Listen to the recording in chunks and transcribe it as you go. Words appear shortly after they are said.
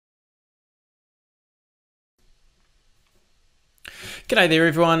G'day there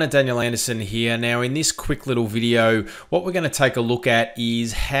everyone, Daniel Anderson here. Now in this quick little video, what we're going to take a look at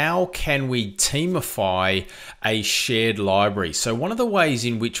is how can we Teamify a shared library. So one of the ways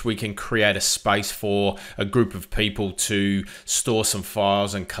in which we can create a space for a group of people to store some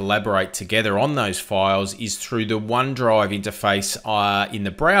files and collaborate together on those files is through the OneDrive interface in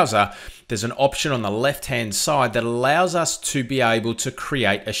the browser. There's an option on the left-hand side that allows us to be able to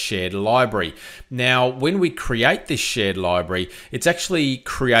create a shared library. Now, when we create this shared library, it's actually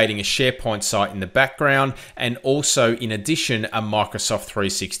creating a SharePoint site in the background and also, in addition, a Microsoft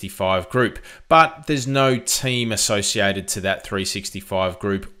 365 group. But there's no team associated to that 365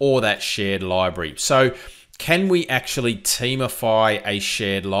 group or that shared library. So, can we actually Teamify a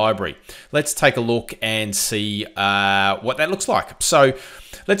shared library? Let's take a look and see what that looks like. So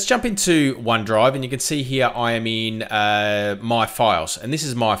let's jump into OneDrive, and you can see here I am in my files, and this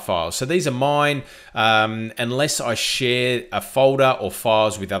is my files. So these are mine. Unless I share a folder or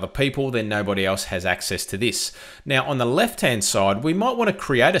files with other people, then nobody else has access to this. Now on the left-hand side, we might want to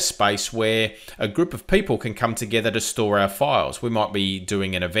create a space where a group of people can come together to store our files. We might be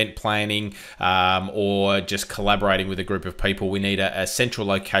doing an event planning or just collaborating with a group of people. We need a central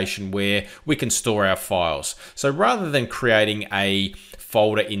location where we can store our files. So rather than creating a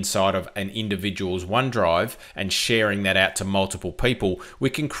folder inside of an individual's OneDrive and sharing that out to multiple people, we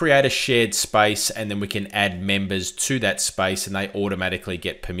can create a shared space and then we can add members to that space and they automatically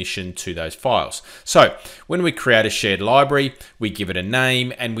get permission to those files. So when we create a shared library, we give it a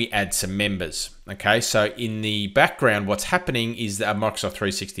name and we add some members. Okay, so in the background, what's happening is that a Microsoft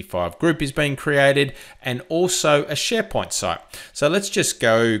 365 group is being created and also a SharePoint site. So let's just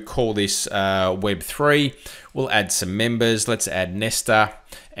go call this Web3. We'll add some members. Let's add Nesta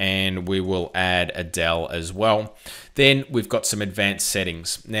and we will add Adele as well. Then we've got some advanced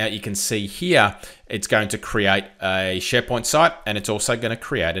settings. Now you can see here, it's going to create a SharePoint site and it's also going to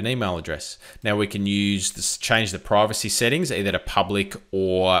create an email address. Now we can use this, change the privacy settings either to public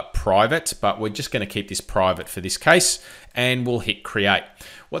or private, but we're just going to keep this private for this case and we'll hit create.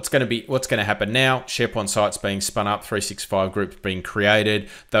 What's going to happen now? SharePoint site's being spun up, 365 groups being created.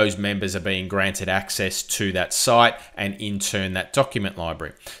 Those members are being granted access to that site and in turn that document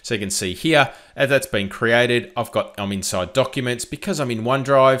library. So you can see here, as that's been created, I'm inside documents. Because I'm in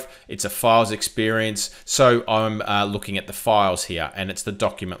OneDrive, it's a files experience. So I'm looking at the files here and it's the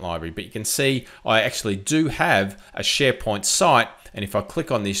document library. But you can see I actually do have a SharePoint site. And if I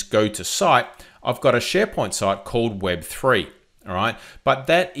click on this go to site, I've got a SharePoint site called Web3. All right, but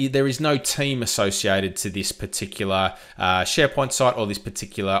there is no team associated to this particular SharePoint site or this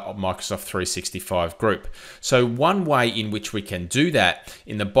particular Microsoft 365 group. So one way in which we can do that,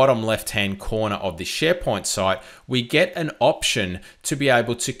 in the bottom left-hand corner of the SharePoint site, we get an option to be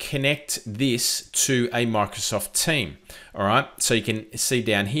able to connect this to a Microsoft team. All right, so you can see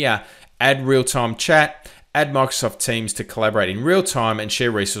down here, add real-time chat, add Microsoft Teams to collaborate in real time and share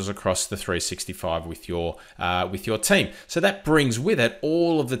resources across the 365 with your team. So that brings with it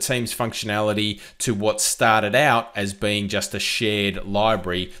all of the Teams functionality to what started out as being just a shared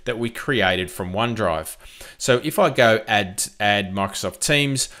library that we created from OneDrive. So if I go add Microsoft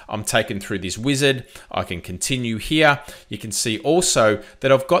Teams, I'm taken through this wizard. I can continue here. You can see also that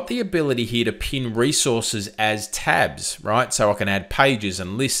I've got the ability here to pin resources as tabs, right? So I can add pages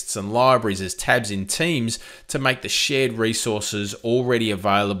and lists and libraries as tabs in Teams to make the shared resources already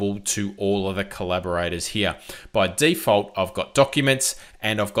available to all of the collaborators here. By default, I've got documents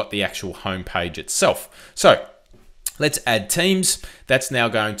and I've got the actual home page itself. So let's add Teams. That's now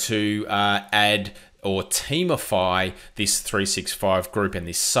going to add or Teamify this 365 group and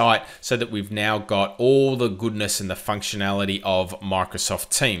this site so that we've now got all the goodness and the functionality of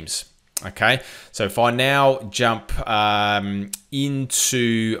Microsoft Teams. Okay, so if I now jump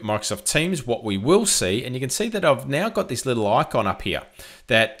into Microsoft Teams, what we will see, and you can see that I've now got this little icon up here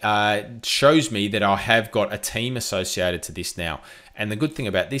that shows me that I have got a team associated to this now. And the good thing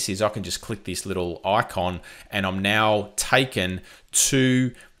about this is I can just click this little icon and I'm now taken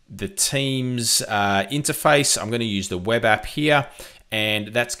to the Teams interface. I'm going to use the web app here and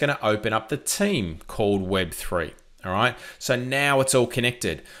that's going to open up the team called Web3. All right, so now it's all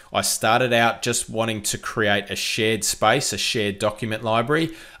connected. I started out just wanting to create a shared space, a shared document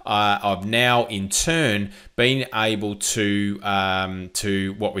library. I've now in turn been able to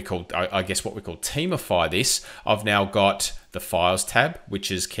what we call Teamify this. I've now got the files tab, which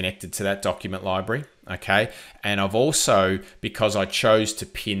is connected to that document library. Okay, and I've also, because I chose to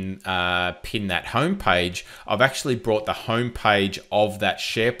pin that home page, I've actually brought the home page of that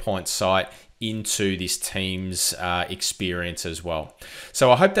SharePoint site into this Teams experience as well.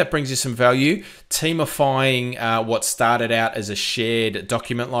 So I hope that brings you some value. Teamifying what started out as a shared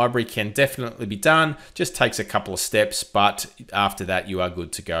document library can definitely be done. Just takes a couple of steps, but after that you are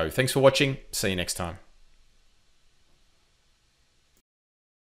good to go. Thanks for watching. See you next time.